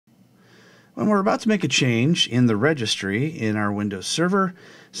When we're about to make a change in the registry in our Windows server,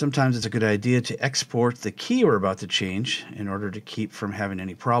 sometimes it's a good idea to export the key we're about to change in order to keep from having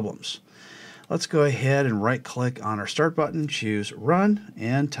any problems. Let's go ahead and right-click on our Start button, choose Run,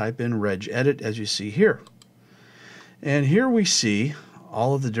 and type in regedit as you see here. And here we see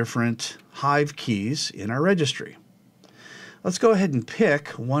all of the different Hive keys in our registry. Let's go ahead and pick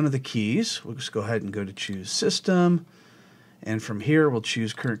one of the keys. We'll just go ahead and go to Choose System. And from here, we'll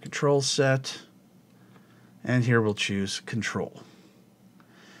choose Current Control Set. And here we'll choose Control.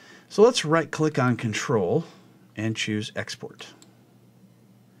 So let's right-click on Control and choose Export.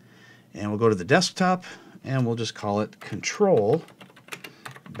 And we'll go to the desktop, and we'll just call it Control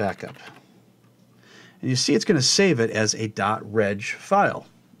Backup. And you see it's going to save it as a .reg file.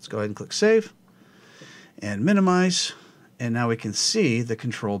 Let's go ahead and click Save and minimize. And now we can see the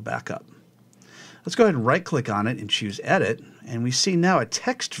Control Backup. Let's go ahead and right-click on it and choose Edit, and we see now a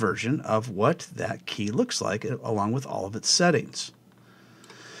text version of what that key looks like along with all of its settings.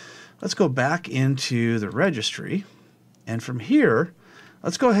 Let's go back into the registry, and from here,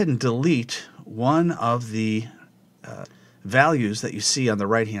 let's go ahead and delete one of the values that you see on the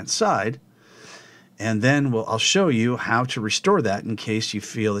right-hand side, and then I'll show you how to restore that in case you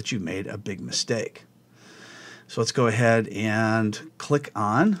feel that you made a big mistake. So let's go ahead and click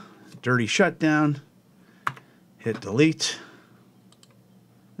on Dirty Shutdown, hit delete.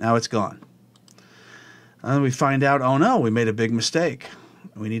 Now it's gone. And we find out, oh no, we made a big mistake.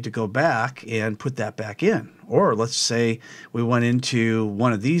 We need to go back and put that back in. Or let's say we went into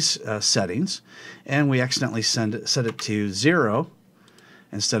one of these settings and we accidentally set it to 0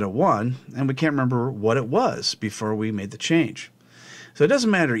 instead of 1, and we can't remember what it was before we made the change. So it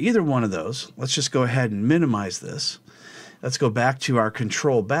doesn't matter either one of those. Let's just go ahead and minimize this. Let's go back to our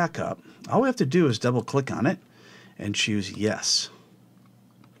Control Backup. All we have to do is double-click on it and choose Yes.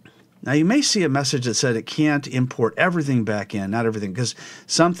 Now you may see a message that said it can't import everything back in, not everything, because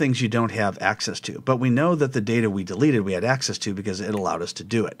some things you don't have access to. But we know that the data we deleted we had access to because it allowed us to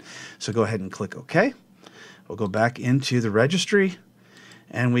do it. So go ahead and click OK. We'll go back into the registry,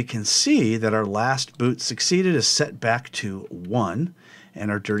 and we can see that our last boot succeeded is set back to 1,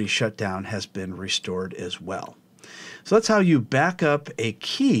 and our dirty shutdown has been restored as well. So that's how you back up a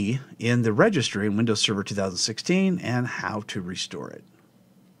key in the registry in Windows Server 2016 and how to restore it.